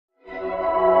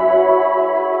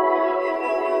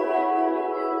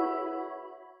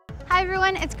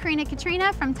everyone, it's Karena and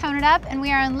Katrina from Tone It Up, and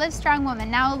we are on Live Strong Woman.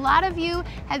 Now, a lot of you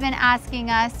have been asking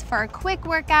us for a quick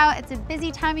workout. It's a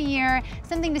busy time of year,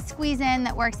 something to squeeze in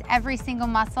that works every single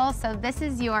muscle. So this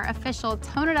is your official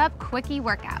Tone It Up Quickie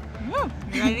workout.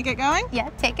 You ready to get going? Yeah,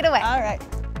 take it away. All right.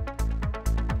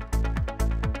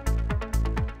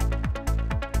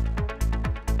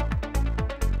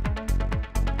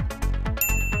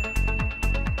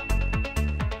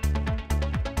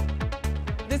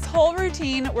 This whole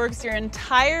routine works your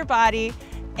entire body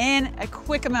in a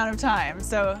quick amount of time.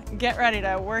 So get ready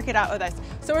to work it out with us.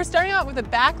 So we're starting out with a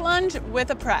back lunge with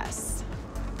a press.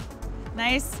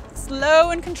 Nice,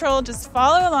 slow and controlled, just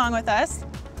follow along with us.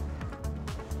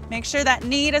 Make sure that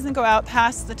knee doesn't go out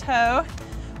past the toe.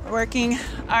 We're working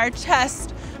our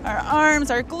chest, our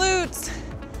arms, our glutes.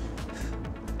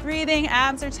 Breathing,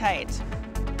 abs are tight.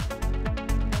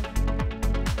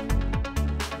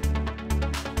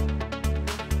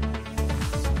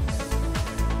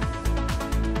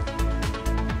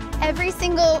 Every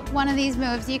single one of these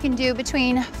moves you can do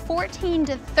between 14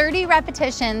 to 30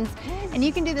 repetitions, and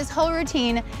you can do this whole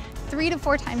routine 3 to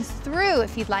 4 times through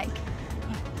if you'd like.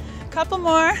 Couple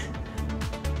more.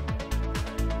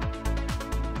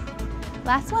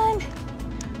 Last one.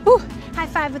 Woo, high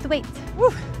five with the weights.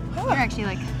 Woo. You're actually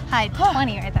like high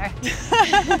 20 right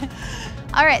there.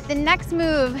 All right, the next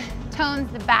move tones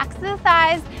the backs of the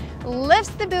thighs,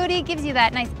 lifts the booty, gives you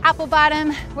that nice apple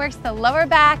bottom, works the lower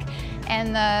back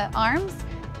and the arms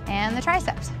and the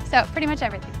triceps. So pretty much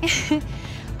everything.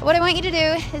 What I want you to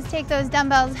do is take those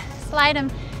dumbbells, slide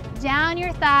them down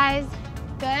your thighs,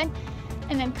 good,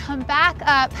 and then come back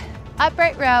up,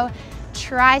 upright row,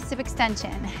 tricep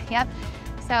extension. Yep.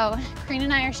 So Karena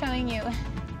and I are showing you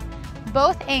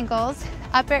both angles,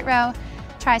 upright row,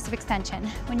 tricep extension.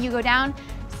 When you go down,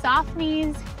 soft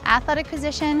knees, athletic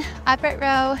position, upright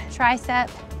row, tricep.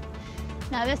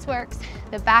 Now this works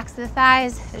the backs of the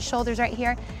thighs, the shoulders right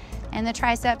here, and the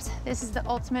triceps. This is the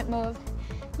ultimate move.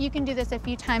 You can do this a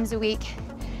few times a week,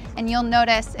 and you'll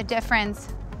notice a difference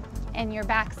in your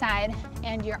backside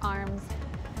and your arms.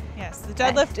 Yes, the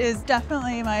deadlift is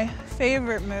definitely my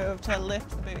favorite move to lift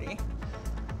the booty.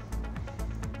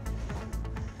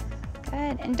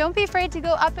 Good, and don't be afraid to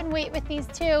go up in weight with these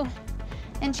too,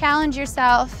 and challenge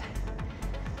yourself.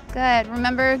 Good,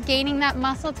 remember gaining that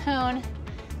muscle tone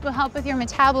will help with your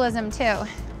metabolism too.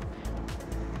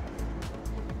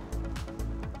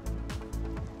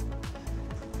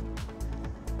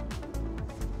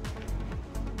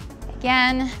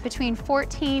 Again, between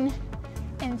 14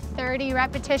 and 30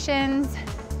 repetitions.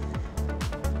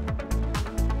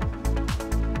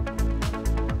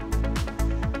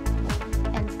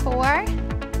 And 4,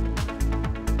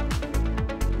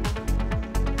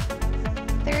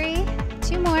 3,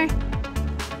 2 more.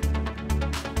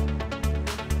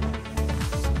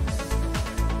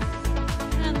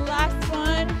 And last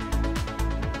one.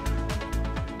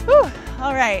 Whew.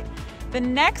 All right. The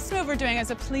next move we're doing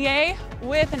is a plie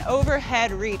with an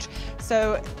overhead reach.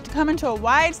 So to come into a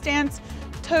wide stance,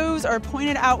 toes are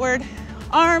pointed outward,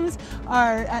 arms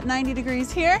are at 90 degrees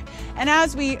here. And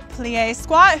as we plie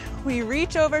squat, we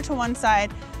reach over to one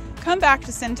side, come back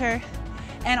to center,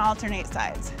 and alternate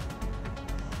sides.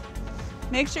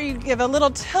 Make sure you give a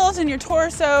little tilt in your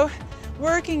torso,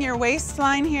 working your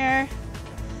waistline here,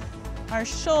 our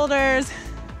shoulders,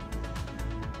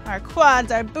 our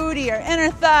quads, our booty, our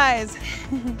inner thighs,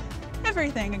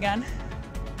 everything again.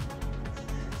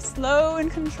 Slow and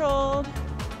controlled.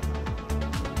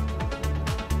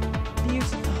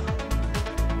 Beautiful.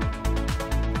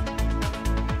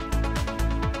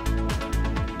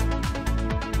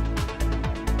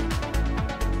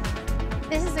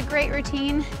 This is a great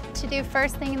routine to do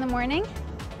first thing in the morning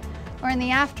or in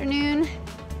the afternoon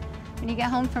when you get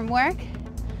home from work.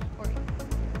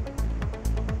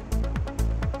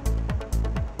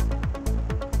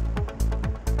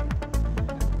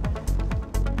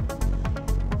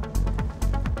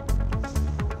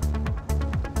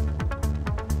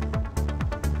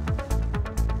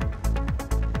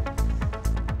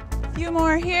 Few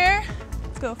more here.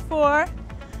 Let's go 4,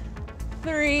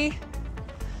 3,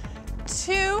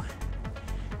 2,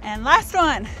 and last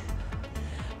one.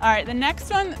 All right, the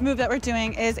next move that we're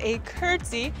doing is a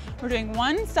curtsy. We're doing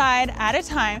one side at a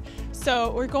time.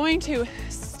 So we're going to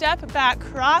step back,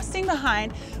 crossing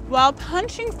behind while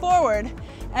punching forward,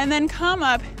 and then come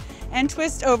up and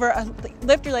twist over,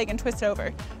 lift your leg and twist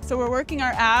over. So we're working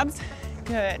our abs,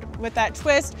 good. With that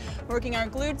twist, working our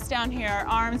glutes down here, our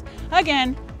arms,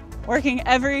 again, working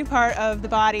every part of the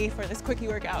body for this quickie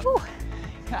workout.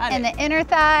 And the inner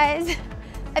thighs.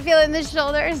 I feel it in the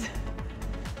shoulders.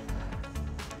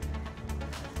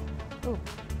 Ooh.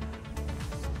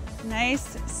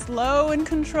 Nice, slow and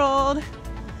controlled.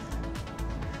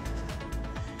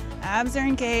 Abs are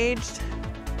engaged.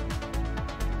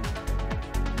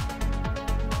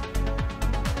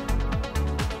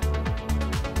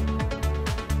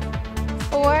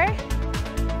 Four,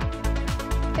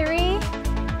 three,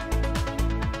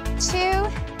 two,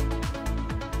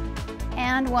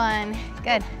 and one.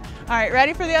 Good. All right,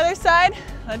 ready for the other side?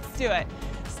 Let's do it.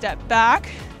 Step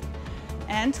back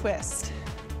and twist.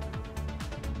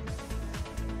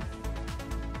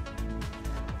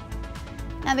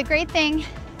 Now the great thing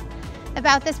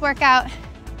about this workout,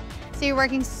 so you're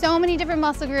working so many different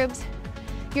muscle groups,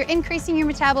 you're increasing your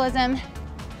metabolism,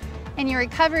 and your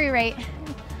recovery rate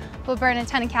will burn a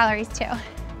ton of calories too.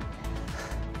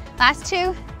 Last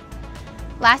two,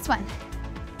 last one.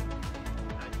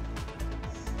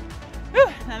 Whew,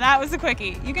 now that was a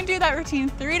quickie. You can do that routine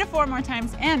 3 to 4 more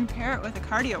times and pair it with a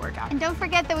cardio workout. And don't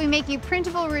forget that we make you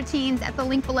printable routines at the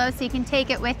link below so you can take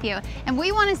it with you. And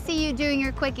we want to see you doing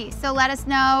your quickie. So let us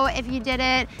know if you did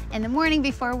it in the morning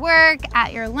before work,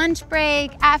 at your lunch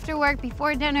break, after work,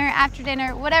 before dinner, after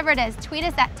dinner, whatever it is. Tweet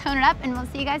us at Tone It Up and we'll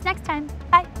see you guys next time.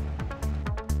 Bye.